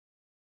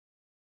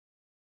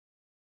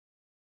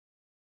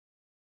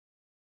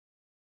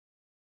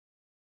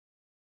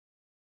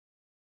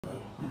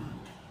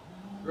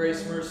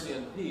Grace, mercy,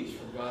 and peace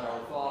from God our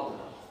Father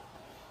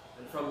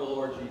and from the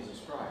Lord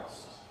Jesus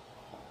Christ.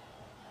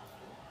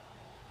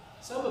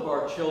 Some of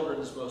our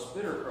children's most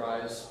bitter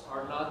cries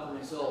are not the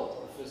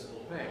result of physical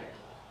pain.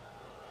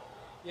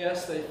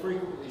 Yes, they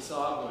frequently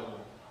sob when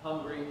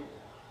hungry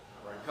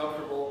or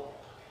uncomfortable,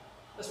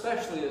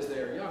 especially as they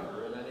are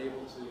younger and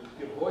unable to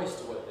give voice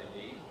to what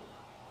they need.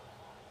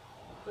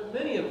 But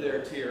many of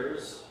their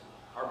tears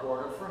are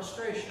born of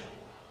frustration.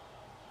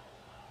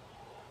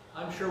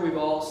 I'm sure we've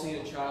all seen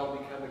a child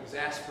become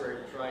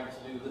exasperated trying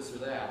to do this or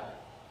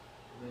that,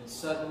 and then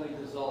suddenly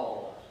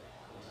dissolve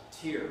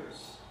into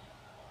tears,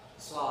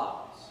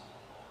 sobs,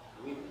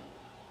 weeping.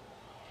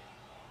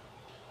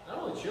 Not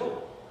only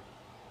children,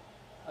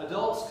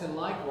 adults can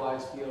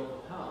likewise be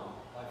overcome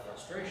by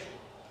frustration.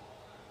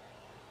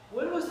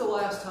 When was the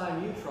last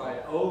time you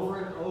tried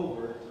over and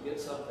over to get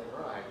something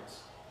right,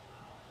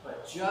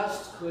 but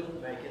just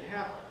couldn't make it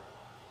happen?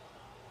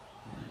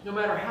 No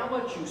matter how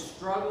much you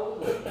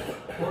struggled and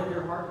poured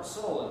your heart and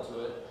soul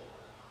into it,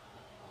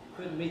 you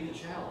couldn't meet the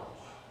challenge.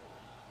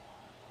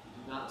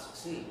 You did not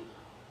succeed.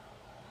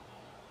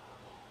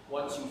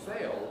 Once you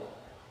failed,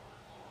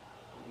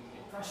 you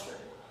became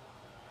frustrated.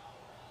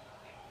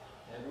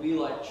 And we,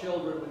 like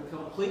children, when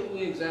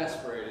completely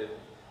exasperated,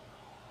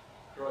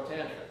 throw a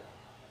tantrum.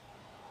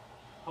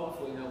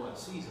 Hopefully no one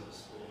sees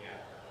us when we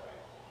act that way.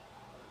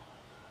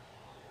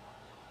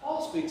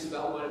 Paul speaks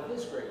about one of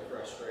his great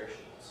frustrations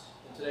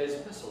in today's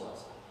epistle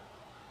lesson.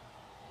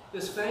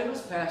 This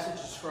famous passage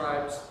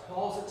describes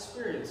Paul's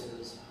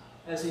experiences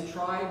as he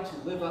tried to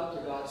live up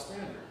to God's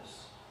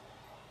standards,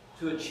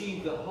 to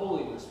achieve the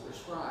holiness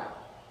prescribed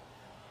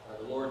by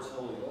the Lord's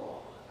holy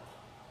law.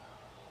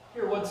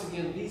 Here once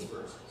again these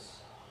verses.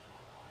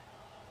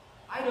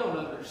 I don't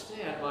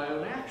understand my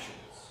own actions.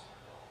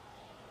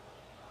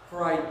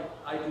 For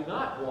I do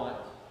not want,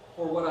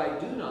 or what I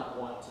do not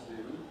want to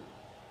do,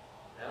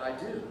 that I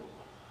do.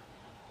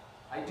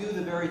 I do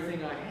the very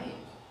thing I hate.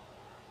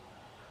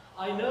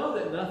 I know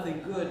that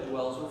nothing good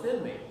dwells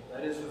within me,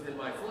 that is, within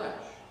my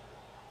flesh.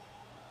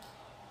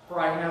 For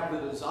I have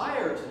the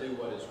desire to do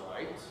what is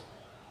right,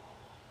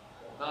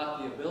 but not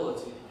the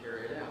ability to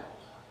carry it out.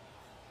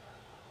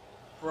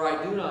 For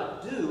I do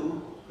not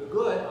do the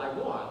good I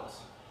want,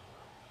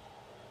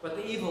 but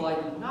the evil I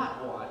do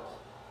not want,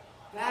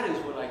 that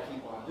is what I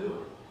keep on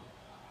doing.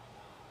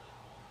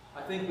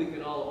 I think we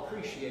can all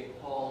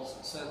appreciate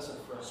Paul's sense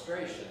of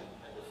frustration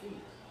and defeat.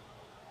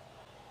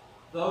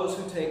 Those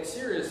who take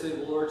seriously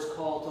the Lord's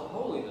call to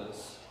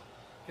holiness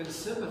can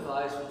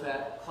sympathize with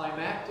that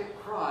climactic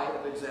cry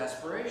of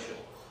exasperation,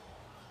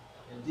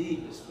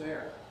 indeed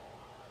despair.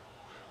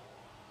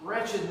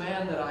 Wretched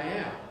man that I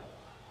am,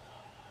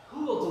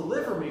 who will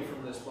deliver me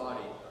from this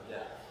body of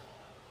death?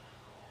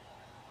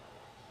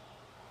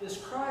 This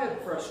cry of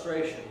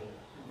frustration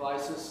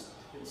invites us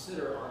to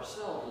consider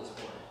ourselves this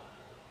morning.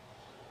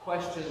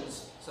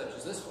 Questions such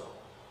as this one.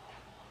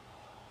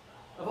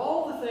 Of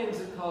all the things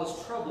that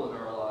cause trouble in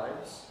our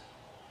lives,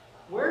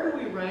 where do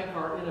we rank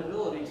our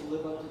inability to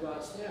live up to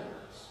God's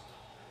standards,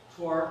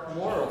 to our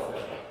moral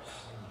failures?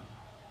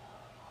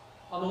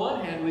 On the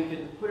one hand, we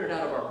can put it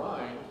out of our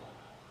mind,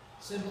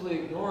 simply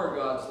ignore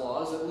God's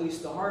laws, at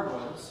least the hard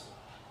ones,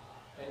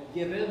 and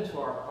give in to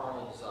our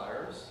carnal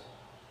desires.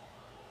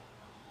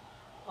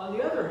 On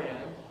the other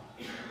hand,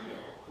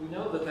 we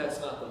know that that's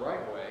not the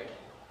right way,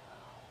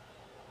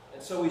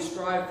 and so we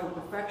strive for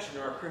perfection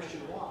in our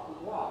Christian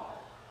walk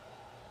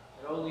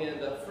and only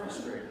end up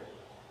frustrated.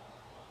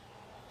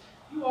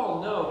 You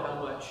all know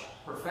how much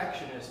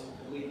perfectionism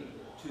can lead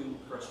to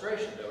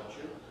frustration, don't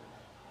you?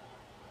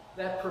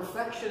 That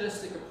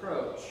perfectionistic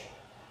approach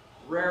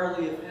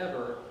rarely, if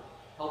ever,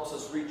 helps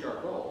us reach our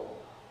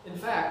goal. In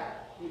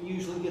fact, it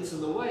usually gets in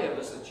the way of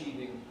us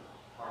achieving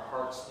our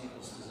heart's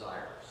deepest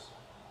desires.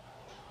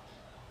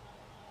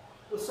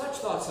 With such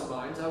thoughts in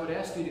mind, I would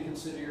ask you to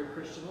consider your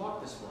Christian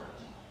walk this morning.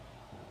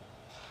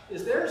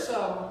 Is there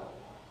some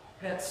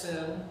pet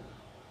sin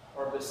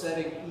or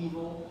besetting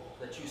evil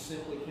that you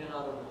simply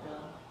cannot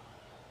overcome?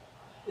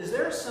 Is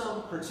there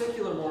some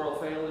particular moral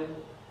failing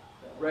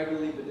that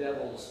regularly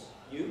bedevils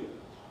you?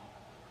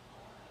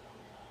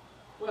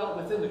 Well,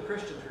 within the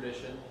Christian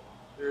tradition,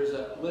 there is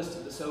a list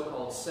of the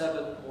so-called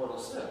 7 mortal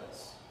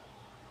sins.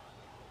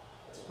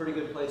 That's a pretty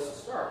good place to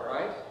start,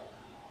 right?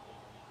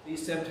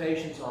 These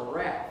temptations are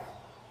wrath,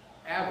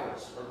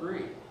 avarice or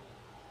greed,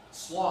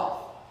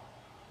 sloth,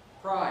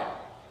 pride,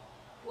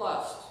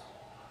 lust,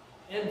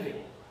 envy,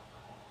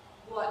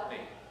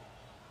 gluttony.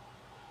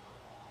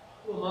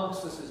 Who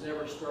amongst us has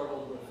never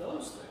struggled with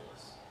those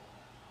things?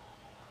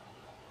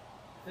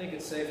 I think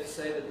it's safe to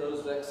say that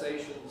those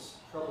vexations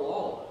trouble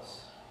all of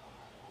us,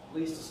 at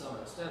least to some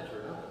extent or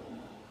another.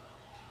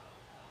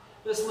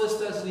 This list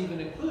doesn't even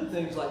include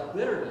things like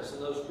bitterness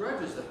and those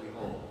grudges that we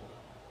hold.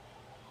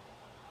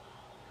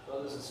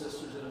 Brothers and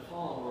sisters, in a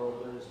fallen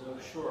world, there is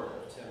no short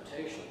of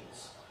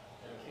temptations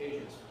and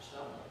occasions for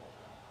stumbling.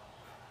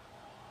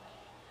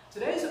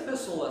 Today's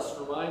epistle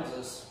lesson reminds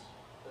us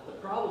that the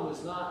problem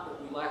is not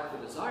that we lack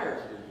the desire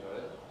to do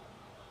good.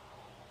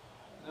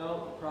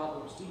 No, the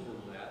problem is deeper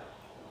than that.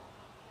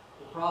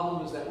 The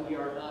problem is that we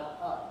are not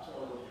up to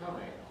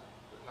overcoming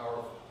the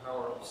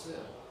power of sin.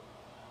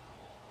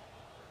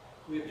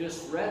 We have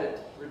just read it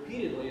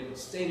repeatedly and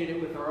stated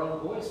it with our own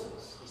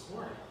voices this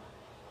morning.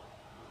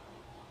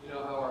 You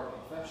know how our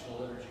confessional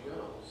liturgy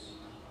goes.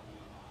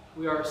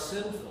 We are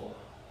sinful,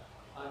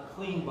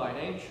 unclean by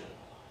nature.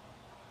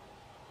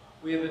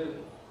 We have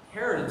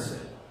inherited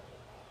sin,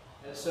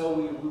 and so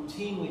we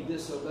routinely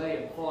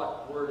disobey in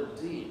thought, word, and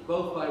deed,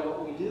 both by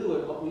what we do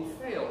and what we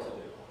fail to do.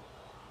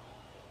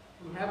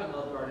 We haven't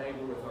loved our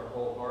neighbor with our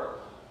whole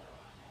heart,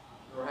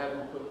 nor have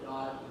we put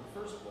God in the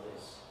first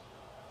place.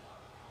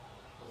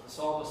 As the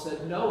psalmist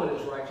said, no one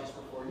is righteous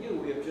before you.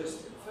 We have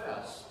just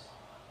confessed,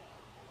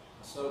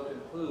 and so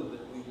conclude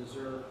that we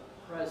deserve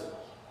present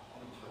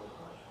and eternal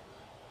punishment.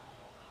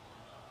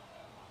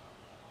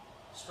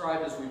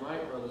 Strive as we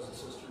might, brothers and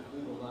sisters,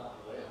 we will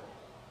not prevail.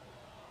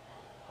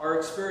 Our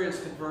experience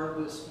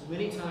confirmed this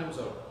many times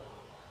over.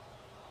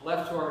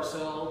 Left to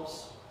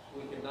ourselves,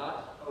 we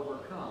cannot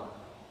overcome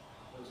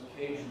those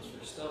occasions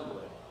for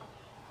stumbling,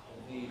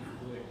 indeed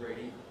doing great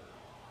evil.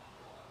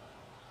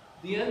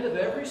 The end of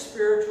every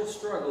spiritual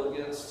struggle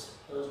against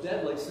those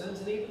deadly sins,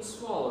 and even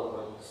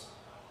smaller ones,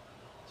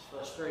 is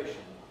frustration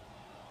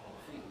and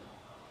defeat.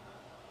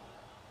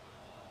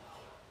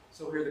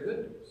 So hear the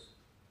good news.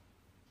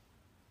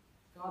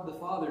 God the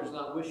Father does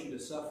not wish you to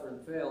suffer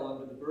and fail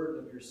under the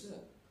burden of your sin.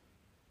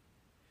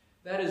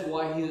 That is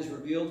why he has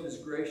revealed his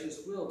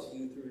gracious will to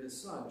you through his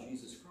Son,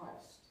 Jesus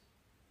Christ.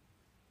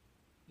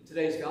 In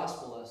today's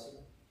gospel lesson,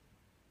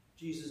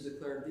 Jesus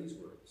declared these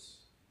words: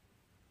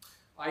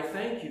 I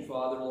thank you,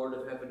 Father, Lord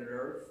of heaven and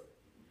earth,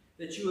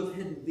 that you have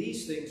hidden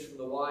these things from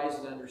the wise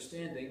and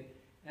understanding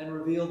and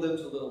revealed them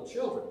to little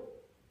children.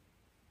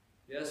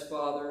 Yes,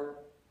 Father,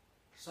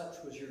 such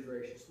was your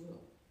gracious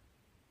will.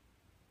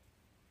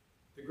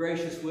 The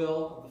gracious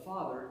will of the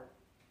Father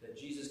that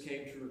Jesus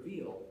came to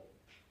reveal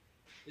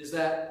is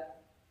that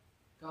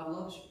God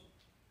loves you.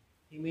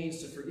 He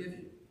means to forgive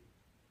you.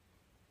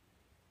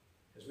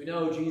 As we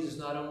know, Jesus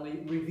not only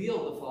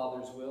revealed the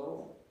Father's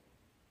will,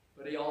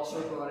 but he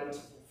also brought it to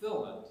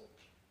fulfillment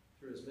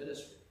through his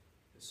ministry,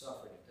 his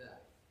suffering and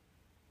death.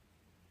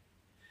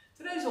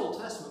 Today's Old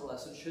Testament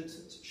lesson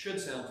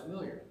should sound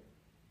familiar.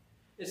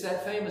 It's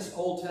that famous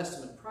Old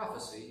Testament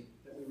prophecy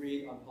that we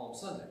read on Palm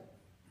Sunday.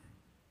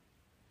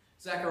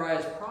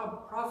 Zechariah's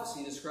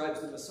prophecy describes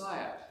the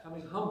Messiah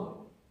coming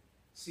humbly,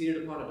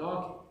 seated upon a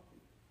donkey,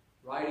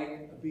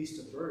 riding a beast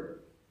of burden.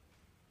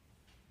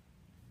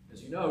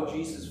 As you know,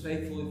 Jesus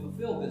faithfully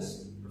fulfilled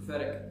this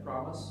prophetic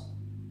promise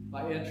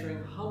by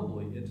entering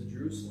humbly into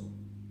Jerusalem.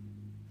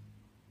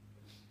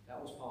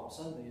 That was Palm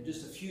Sunday. And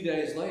just a few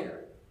days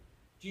later,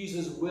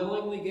 Jesus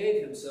willingly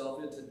gave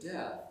himself into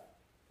death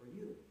for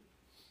you.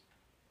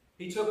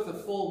 He took the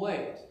full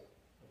weight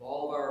of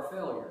all of our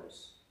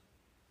failures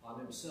on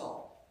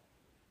himself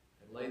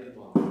and laid them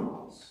on the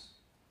cross.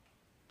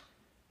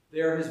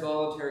 There, his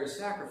voluntary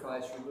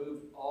sacrifice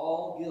removed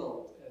all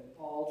guilt and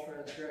all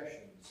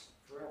transgressions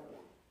forever.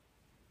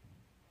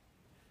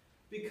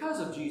 Because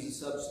of Jesus'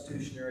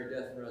 substitutionary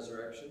death and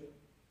resurrection,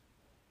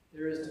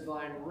 there is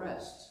divine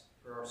rest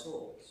for our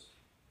souls.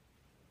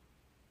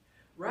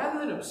 Rather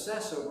than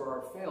obsess over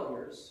our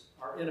failures,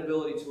 our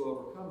inability to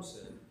overcome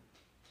sin,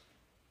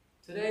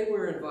 today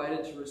we're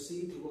invited to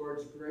receive the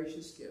Lord's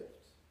gracious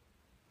gift,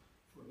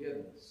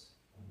 forgiveness,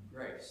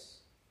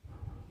 grace,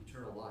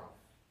 eternal life.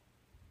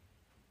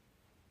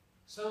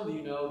 Some of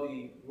you know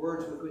the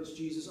words with which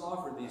Jesus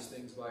offered these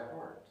things by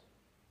heart.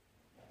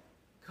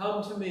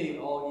 Come to me,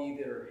 all ye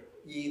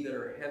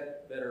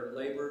that are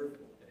labored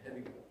and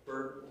heavy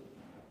burdened.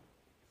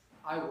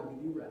 I will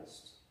give you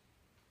rest.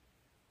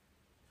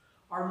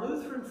 Our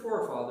Lutheran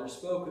forefathers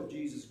spoke of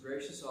Jesus'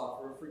 gracious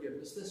offer of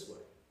forgiveness this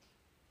way: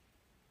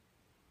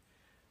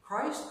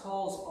 Christ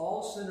calls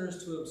all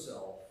sinners to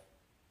himself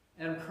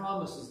and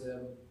promises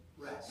them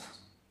rest.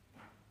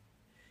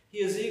 He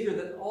is eager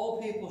that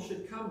all people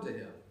should come to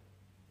him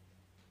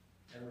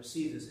and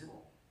receive his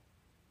help.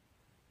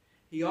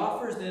 He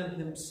offers them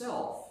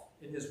himself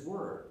in his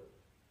word,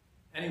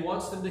 and he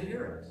wants them to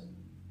hear it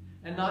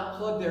and not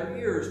plug their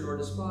ears nor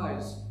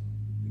despise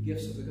the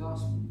gifts of the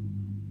gospel.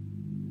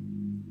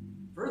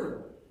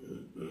 Furthermore,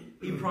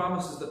 he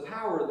promises the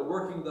power of the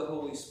working of the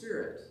Holy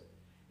Spirit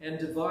and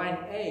divine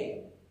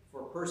aid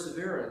for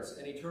perseverance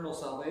and eternal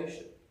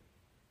salvation,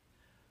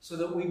 so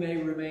that we may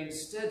remain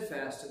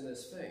steadfast in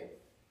this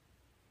faith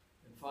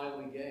and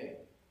finally gain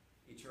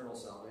eternal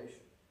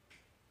salvation.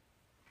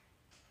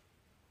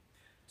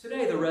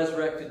 Today, the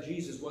resurrected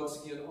Jesus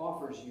once again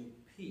offers you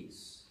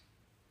peace,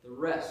 the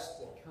rest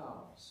that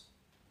comes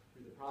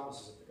through the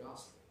promises of the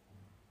gospel.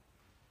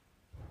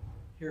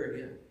 Here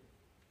again,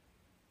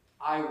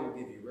 I will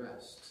give you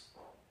rest.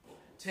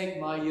 Take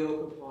my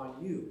yoke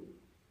upon you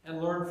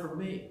and learn from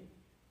me,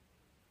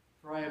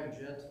 for I am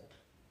gentle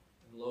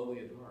and lowly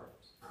in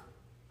heart,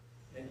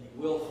 and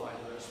you will find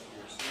rest for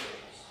your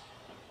souls.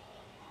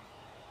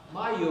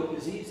 My yoke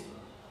is easy,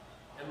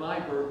 and my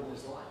burden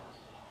is light.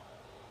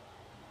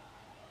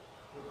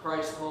 When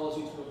Christ calls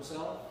you to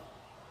himself,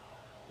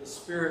 the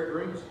Spirit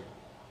brings you.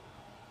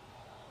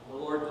 The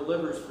Lord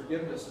delivers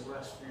forgiveness and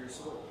rest for your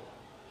soul.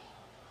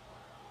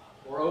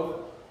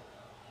 Moreover,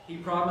 he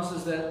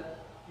promises that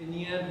in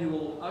the end he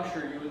will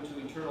usher you into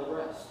eternal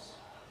rest,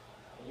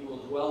 and you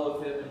will dwell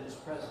with him in his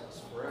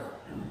presence forever.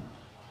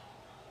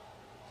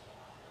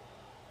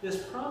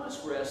 This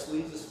promised rest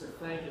leads us to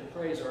thank and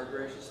praise our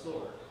gracious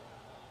Lord,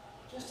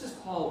 just as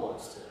Paul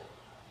once did.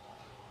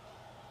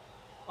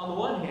 On the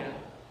one hand,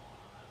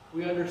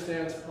 we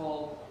understand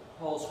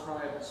Paul's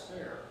cry of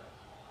despair.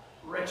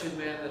 Wretched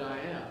man that I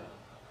am,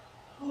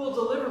 who will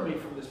deliver me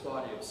from this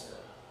body of sin?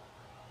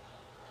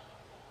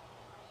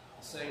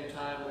 At the same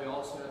time, we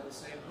also have the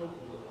same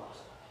hope of the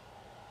apostle.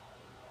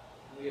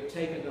 We have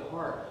taken to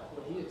heart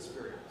what he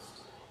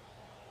experienced.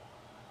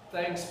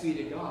 Thanks be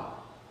to God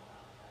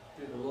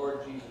through the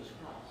Lord Jesus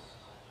Christ.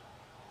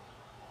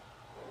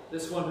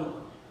 This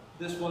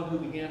one who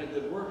began a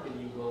good work in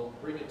you will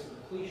bring it to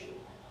completion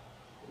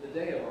in the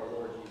day of our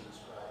Lord Jesus